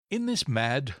In this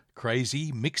mad,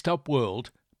 crazy, mixed-up world,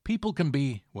 people can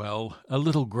be, well, a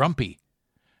little grumpy.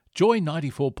 Joy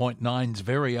 94.9's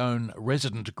very own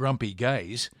resident grumpy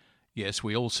gays, yes,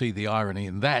 we all see the irony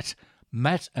in that,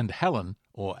 Matt and Helen,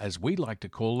 or as we like to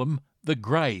call them, the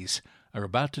Greys, are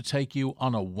about to take you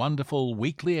on a wonderful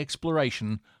weekly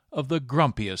exploration of the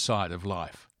grumpier side of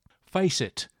life. Face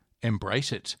it,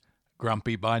 embrace it,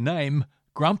 grumpy by name,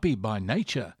 grumpy by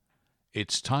nature.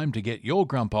 It's time to get your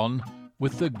grump on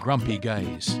with the Grumpy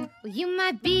Gays. Well, you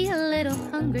might be a little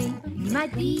hungry, you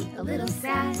might be a little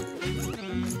sad,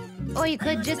 or you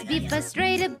could just be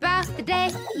frustrated about the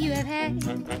day you have had.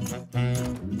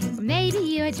 Or maybe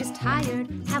you're just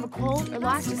tired, have a cold or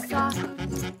lost your sock,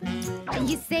 and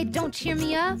you say, don't cheer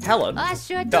me up. Helen? Oh, I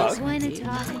sure Doug? just want to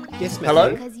talk. Yes, ma'am. Hello?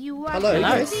 Because you are Hello,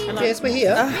 crazy, yes. Hello. Yes, we're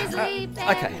here.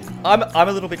 Okay, I'm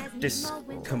a little bit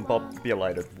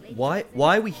discombobulated. Why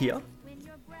are we here?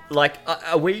 Like,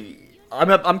 are we?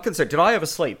 I'm concerned. Did I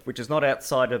oversleep? Which is not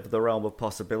outside of the realm of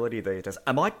possibility these days.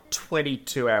 Am I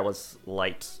 22 hours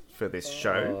late for this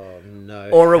show? Oh, no.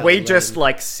 Or are we Helen. just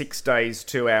like 6 days,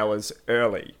 2 hours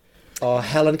early? Oh,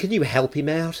 Helen, can you help him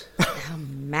out?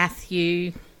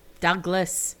 Matthew,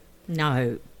 Douglas,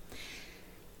 no.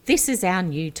 This is our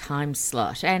new time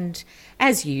slot, and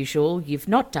as usual, you've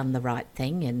not done the right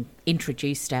thing and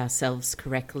introduced ourselves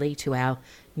correctly to our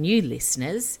new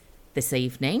listeners this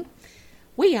evening.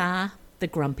 We are the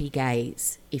Grumpy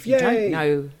Gays. If you Yay. don't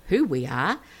know who we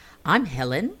are, I'm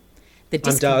Helen. The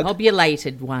I'm Doug.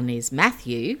 discombobulated one is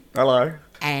Matthew, Hello.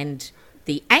 and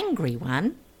the angry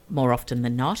one, more often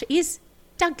than not, is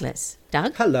Douglas.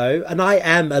 Doug? Hello, and I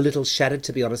am a little shattered,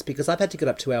 to be honest, because I've had to get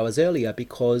up 2 hours earlier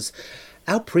because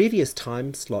our previous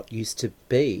time slot used to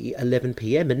be 11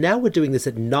 p.m, and now we're doing this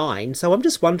at 9, so I'm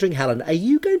just wondering, Helen, are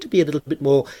you going to be a little bit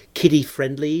more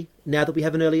kiddie-friendly now that we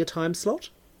have an earlier time slot?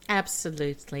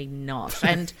 Absolutely not.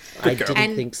 And I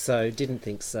didn't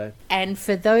think so. And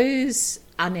for those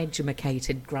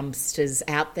uneducated grumpsters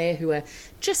out there who are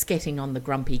just getting on the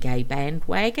Grumpy Gay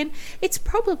bandwagon, it's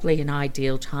probably an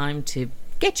ideal time to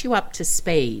get you up to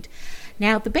speed.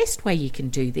 Now, the best way you can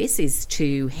do this is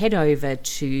to head over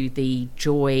to the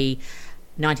Joy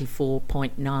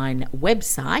 94.9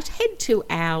 website, head to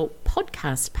our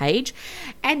podcast page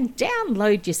and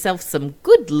download yourself some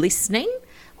good listening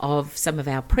of some of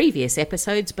our previous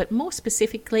episodes, but more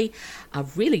specifically, a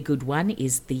really good one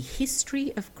is the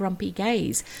history of Grumpy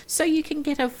Gays, so you can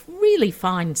get a really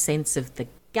fine sense of the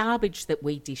garbage that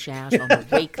we dish out on a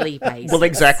weekly basis. Well,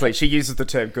 exactly. She uses the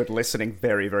term good listening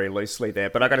very, very loosely there.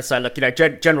 But I got to say, look,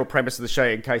 general premise of the show,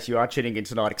 in case you are tuning in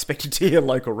tonight, expected to hear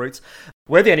local roots.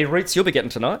 We're the only roots you'll be getting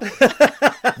tonight.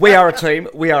 We are a team.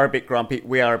 We are a bit grumpy.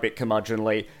 We are a bit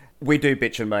curmudgeonly. We do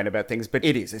bitch and moan about things, but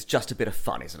it's just a bit of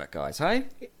fun, isn't it, guys, hey?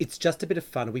 It's just a bit of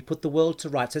fun. We put the world to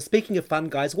rights. So speaking of fun,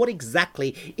 guys, what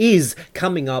exactly is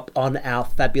coming up on our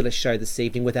fabulous show this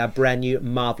evening with our brand new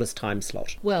marvellous time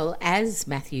slot? Well, as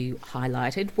Matthew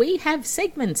highlighted, we have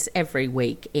segments every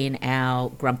week in our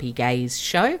Grumpy Gays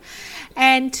show.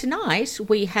 And tonight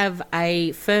we have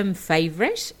a firm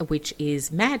favourite, which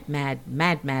is Mad, Mad,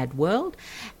 Mad, Mad World.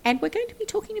 And we're going to be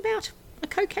talking about a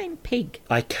cocaine pig.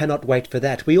 I cannot wait for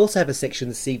that. We also have a section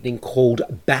this evening called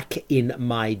Back in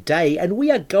My Day, and we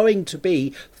are going to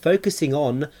be focusing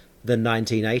on the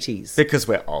 1980s. Because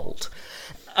we're old.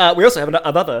 We also have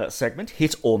another segment,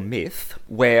 Hit or Myth,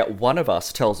 where one of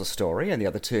us tells a story and the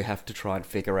other two have to try and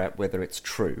figure out whether it's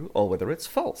true or whether it's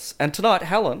false. And tonight,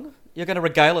 Helen, you're going to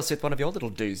regale us with one of your little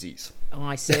doozies. Oh,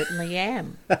 I certainly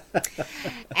am.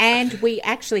 And we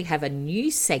actually have a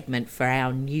new segment for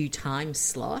our new time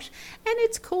slot, and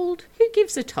it's called Who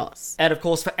Gives a Toss? And of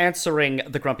course, for answering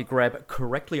the Grumpy Grab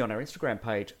correctly on our Instagram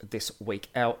page this week,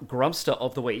 our Grumpster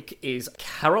of the Week is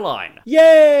Caroline.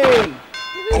 Yay!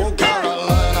 I'm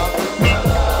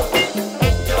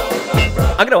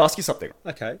going to ask you something.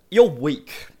 Okay. Your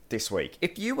week this week,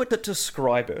 if you were to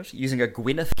describe it using a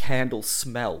Gwyneth candle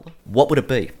smell, what would it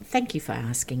be? Thank you for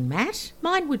asking, Matt.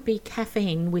 Mine would be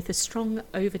caffeine with a strong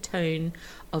overtone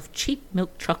of cheap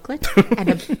milk chocolate and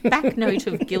a back note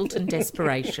of guilt and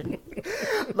desperation.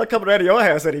 Not coming out of your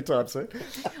house anytime soon.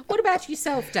 What about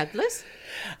yourself, Douglas?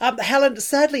 Helen,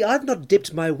 sadly, I've not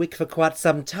dipped my wick for quite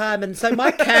some time, and so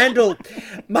my candle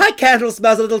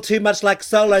smells a little too much like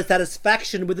Solo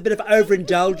Satisfaction with a bit of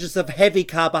overindulgence of heavy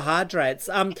carbohydrates.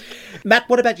 Matt,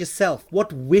 what about yourself?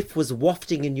 What whiff was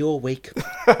wafting in your week?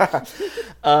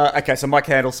 Okay, so my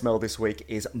candle smell this week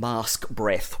is mask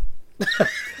breath.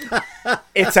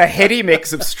 It's a heady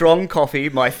mix of strong coffee,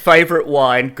 my favourite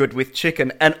wine, good with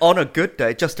chicken, and on a good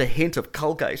day, just a hint of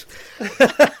Colgate.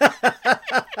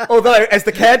 Although, as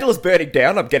the candle is burning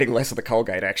down, I'm getting less of the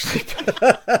Colgate, actually.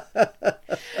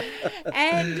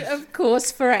 And of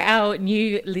course, for our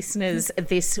new listeners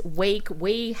this week,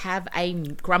 we have a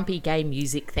Grumpy Gay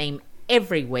music theme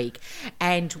every week,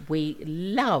 and we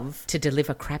love to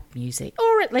deliver crap music,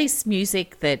 or at least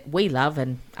music that we love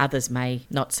and others may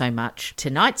not so much.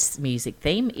 Tonight's music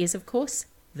theme is, of course,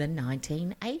 the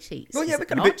 1980s. Well, we've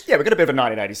got a bit of a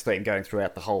 1980s theme going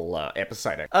throughout the whole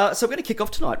episode. So we're going to kick off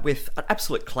tonight with an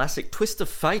absolute classic, "Twist of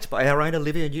Fate" by our own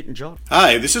Olivia Newton-John.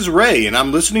 Hi, this is Ray, and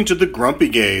I'm listening to the Grumpy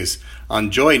Gays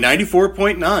on Joy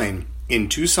 94.9 in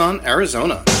Tucson,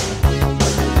 Arizona.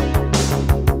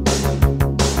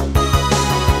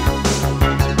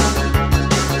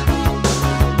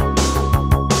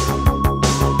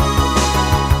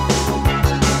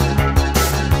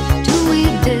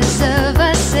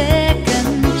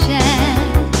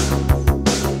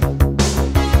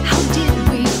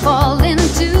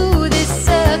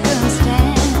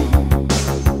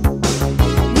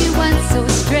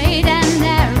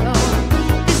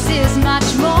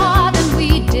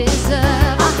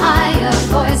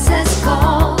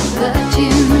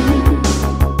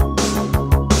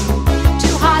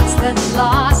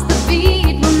 Lost the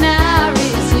beat will now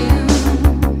resume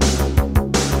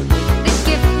the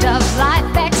gift of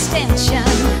life extension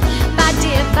by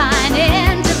divine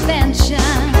intervention.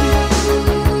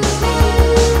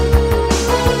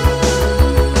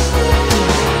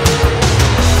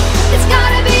 It's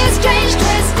gotta be a strange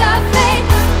twist of fate,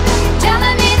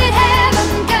 telling me that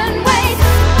heaven can wait,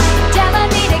 telling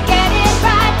me to get it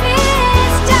right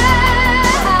this time.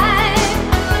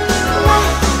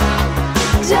 Life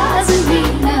doesn't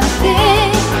mean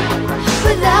nothing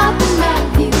without the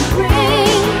love you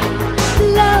bring.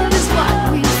 Love is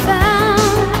what we found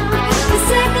the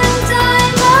second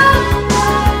time around.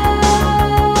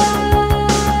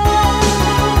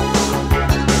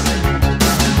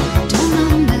 Don't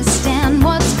understand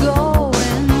what's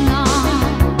going on.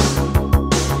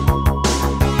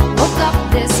 Woke up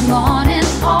this morning,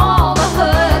 all the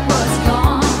hurt was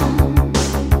gone.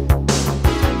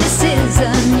 This is a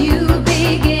new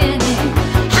beginning.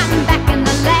 I'm back in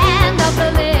the land of the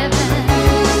living.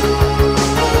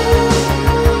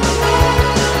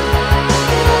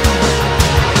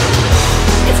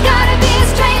 It's gotta be a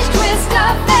strange twist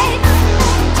of fate,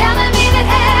 telling me that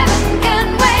heaven can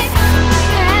wait,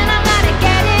 and I'm gonna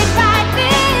get it right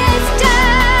this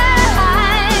time.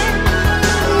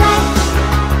 Life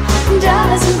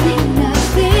doesn't mean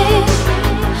nothing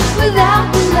without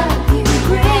the love you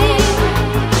bring.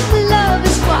 Love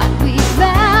is what we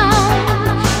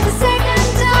found the second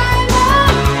time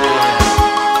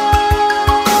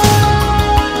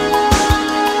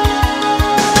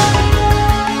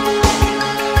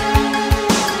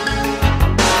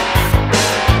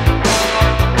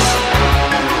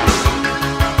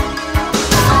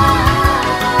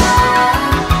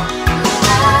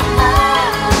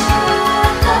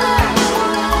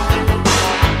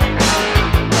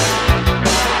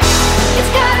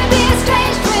It's gotta be a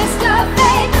strange twist of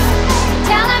fate,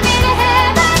 telling me that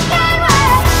heaven can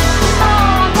wait.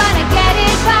 Oh, I'm gonna get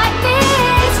it right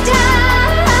this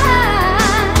time.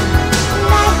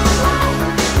 Life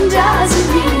doesn't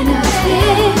mean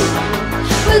nothing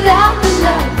without the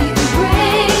love you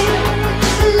bring.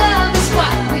 Love is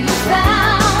what we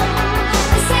found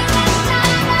the second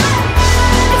time around.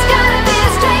 It's gotta be a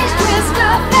strange twist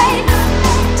of fate,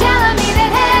 telling me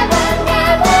that heaven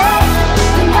can wait.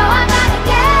 You know I'm gonna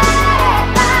get it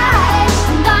right.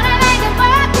 I'm gonna make it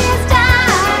work this time.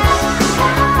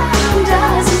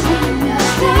 Doesn't mean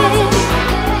nothing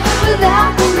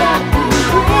without the love you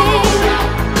bring.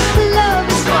 Love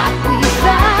is what we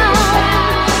found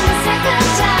the second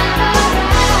time around.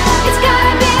 It's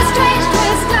gotta be a strange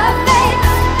twist of fate,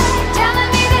 telling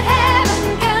me that heaven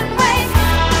can wait.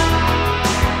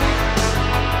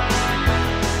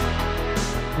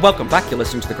 Welcome back. You're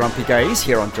listening to the Grumpy Gays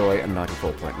here on Joy and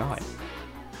 94.9.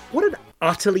 What an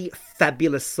utterly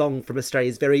fabulous song from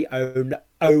Australia's very own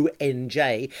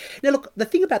ONJ. Now look, the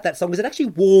thing about that song is it actually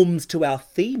warms to our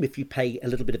theme if you pay a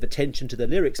little bit of attention to the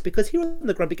lyrics, because here on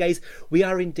the Grumpy Gays we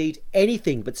are indeed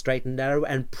anything but straight and narrow,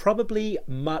 and probably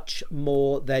much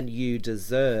more than you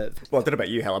deserve. Well, I don't know about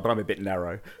you, Helen, but I'm a bit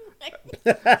narrow.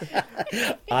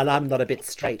 And I'm not a bit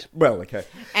straight. Well, okay.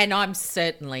 And I'm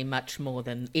certainly much more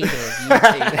than either of you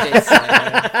two deserve.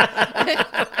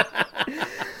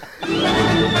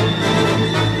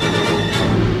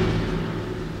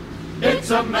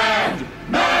 It's a mad,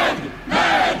 mad,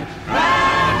 mad,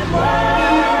 mad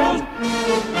world.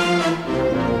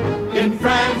 In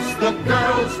France, the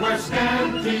girls wear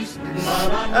scanties,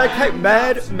 but on Okay,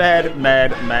 mad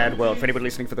world. For anybody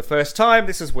listening for the first time,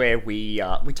 this is where we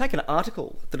take an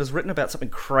article that is written about something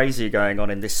crazy going on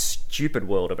in this stupid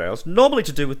world of ours, normally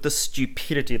to do with the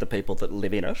stupidity of the people that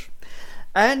live in it,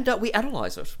 and we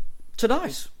analyse it.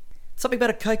 Tonight, something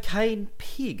about a cocaine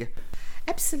pig.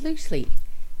 Absolutely.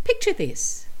 Picture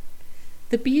this.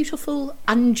 The beautiful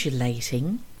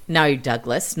undulating, no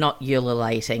Douglas, not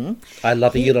ululating, I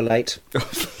love a ululate.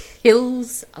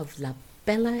 hills of La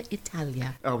Bella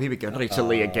Italia. Oh, here we go. Not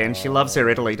Italy again. She loves her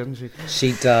Italy, doesn't she?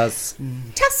 She does.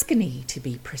 Tuscany, to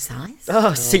be precise.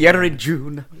 Oh, Sierra in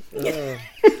June.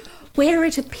 Where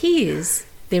it appears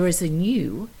there is a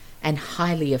new and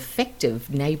highly effective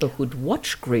neighbourhood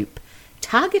watch group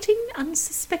targeting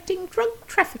unsuspecting drug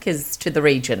traffickers to the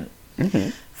region. Mm-hmm.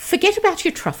 Forget about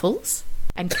your truffles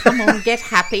and come on, get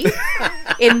happy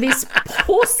in this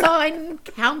porcine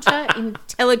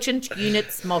counter-intelligent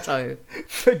unit's motto.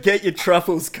 Forget your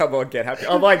truffles, come on, get happy.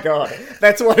 Oh my God,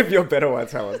 that's one of your better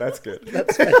ones, Helen. That's good.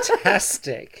 That's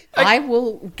fantastic. I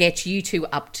will get you two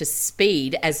up to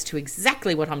speed as to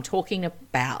exactly what I'm talking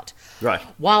about. Right.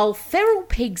 While feral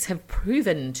pigs have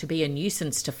proven to be a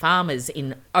nuisance to farmers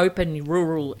in open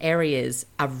rural areas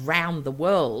around the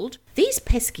world, these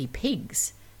pesky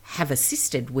pigs have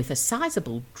assisted with a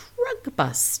sizable drug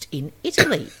bust in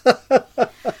Italy. A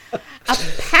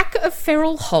pack of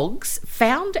feral hogs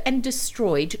found and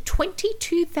destroyed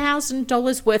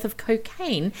 $22,000 worth of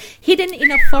cocaine hidden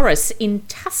in a forest in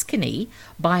Tuscany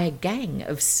by a gang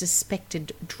of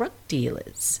suspected drug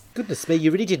dealers. Goodness me, you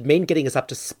really did mean getting us up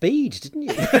to speed, didn't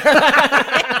you?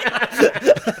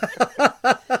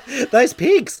 Those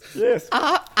pigs. Yes.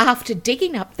 After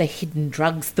digging up the hidden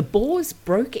drugs, the boars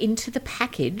broke into the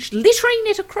package, littering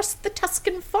it across the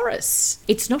Tuscan forests.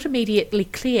 It's not immediately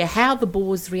clear how the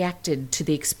boars reacted to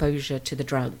the exposure to the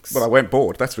drugs. Well, I went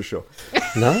bored, that's for sure.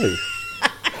 No.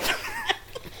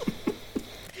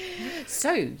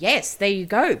 So, yes, there you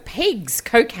go. Pigs,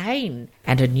 cocaine,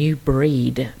 and a new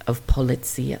breed of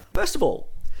polizia. First of all,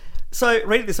 so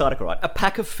reading this article, right, a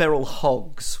pack of feral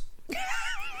hogs.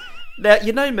 Now,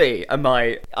 you know me and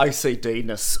my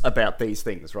OCD-ness about these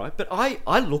things, right? But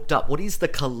I looked up what is the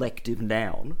collective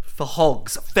noun for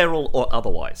hogs, feral or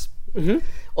otherwise. Mm-hmm.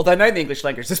 Although I know in the English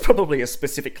language there's probably a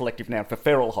specific collective noun for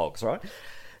feral hogs, right?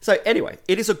 So anyway,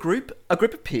 it is a group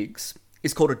of pigs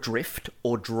is called a drift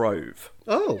or drove.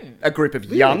 Oh. A group of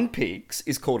young pigs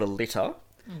is called a litter.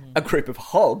 A group of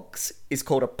hogs is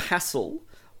called a passel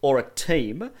or a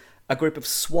team. A group of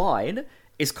swine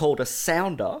is called a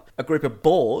sounder. A group of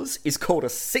boars is called a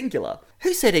singular.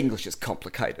 Who said English is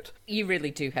complicated? You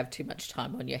really do have too much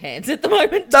time on your hands at the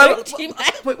moment, No, don't you,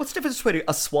 mate? wait, what's the difference between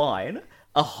a swine,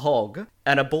 a hog,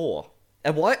 and a boar?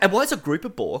 And why is a group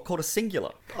of boar called a singular?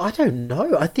 I don't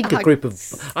know. I think a group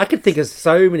of... I could think of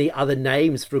so many other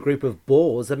names for a group of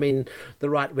boars. I mean, the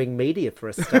right-wing media for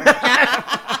a start.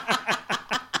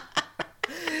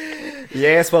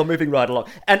 Yes, well, moving right along.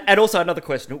 And also another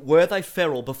question. Were they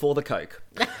feral before the coke?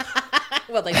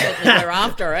 Well, they certainly were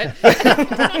after it.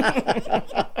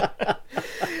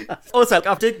 Also,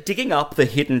 after digging up the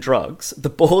hidden drugs, the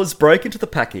boars broke into the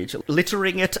package,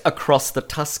 littering it across the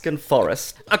Tuscan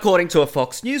forest, according to a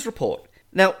Fox News report.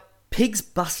 Now, pigs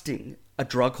busting a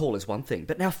drug haul is one thing,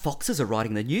 but now foxes are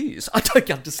writing the news. I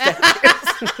don't understand this.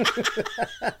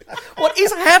 What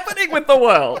is happening with the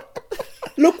world?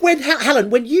 Look, Helen,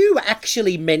 when you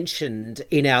actually mentioned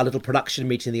in our little production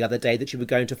meeting the other day that you were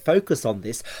going to focus on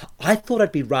this, I thought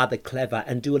I'd be rather clever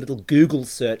and do a little Google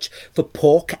search for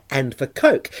pork and for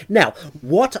coke. Now,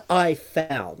 what I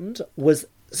found was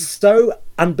so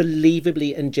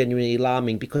unbelievably and genuinely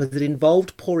alarming because it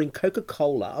involved pouring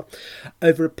Coca-Cola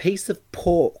over a piece of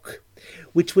pork,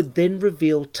 which would then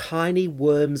reveal tiny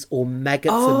worms or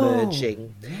maggots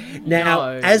emerging.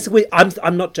 Now,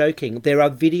 I'm not joking. There are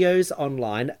videos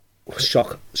online,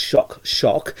 shock,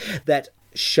 that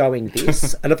showing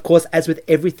this. And of course, as with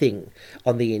everything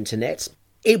on the internet,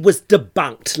 it was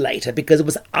debunked later because it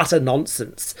was utter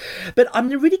nonsense. But I'm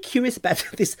really curious about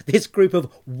this group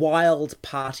of wild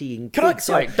partying pigs.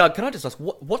 Doug, can I just ask,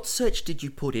 what search did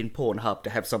you put in Pornhub to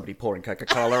have somebody pouring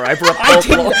Coca-Cola over a pork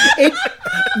block?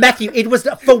 Matthew, it was,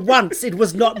 for once, it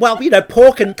was not, well,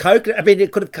 pork and coke, I mean,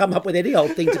 it could have come up with any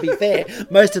old thing, to be fair.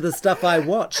 Most of the stuff I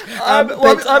watch.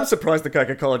 I'm surprised the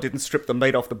Coca-Cola didn't strip the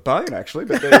meat off the bone, actually,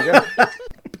 but there you go.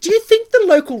 Do you think the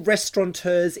local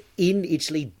restaurateurs in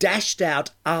Italy dashed out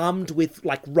armed with,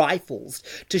 rifles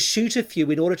to shoot a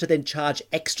few in order to then charge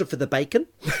extra for the bacon?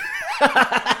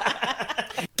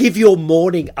 Give your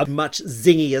morning a much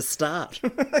zingier start.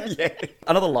 Yeah.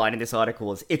 Another line in this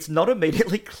article is, it's not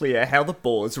immediately clear how the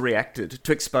boars reacted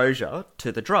to exposure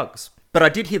to the drugs. But I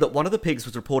did hear that one of the pigs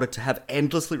was reported to have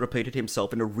endlessly repeated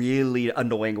himself in a really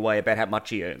annoying way about how much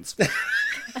he earns.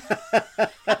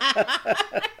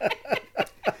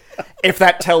 If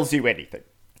that tells you anything.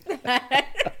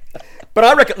 But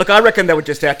I reckon they were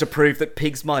just out to prove that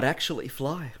pigs might actually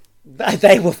fly.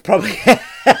 They were probably...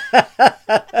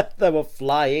 they were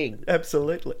flying.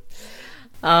 Absolutely.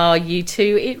 Oh, you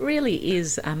two, it really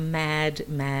is a mad,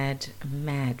 mad,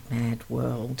 mad, mad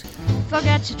world.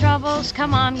 Forget your troubles,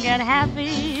 come on, get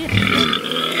happy.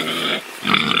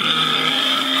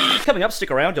 Coming up,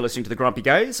 stick around, you're listening to The Grumpy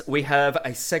Gays. We have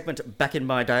a segment back in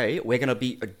my day. We're going to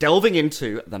be delving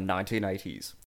into the 1980s.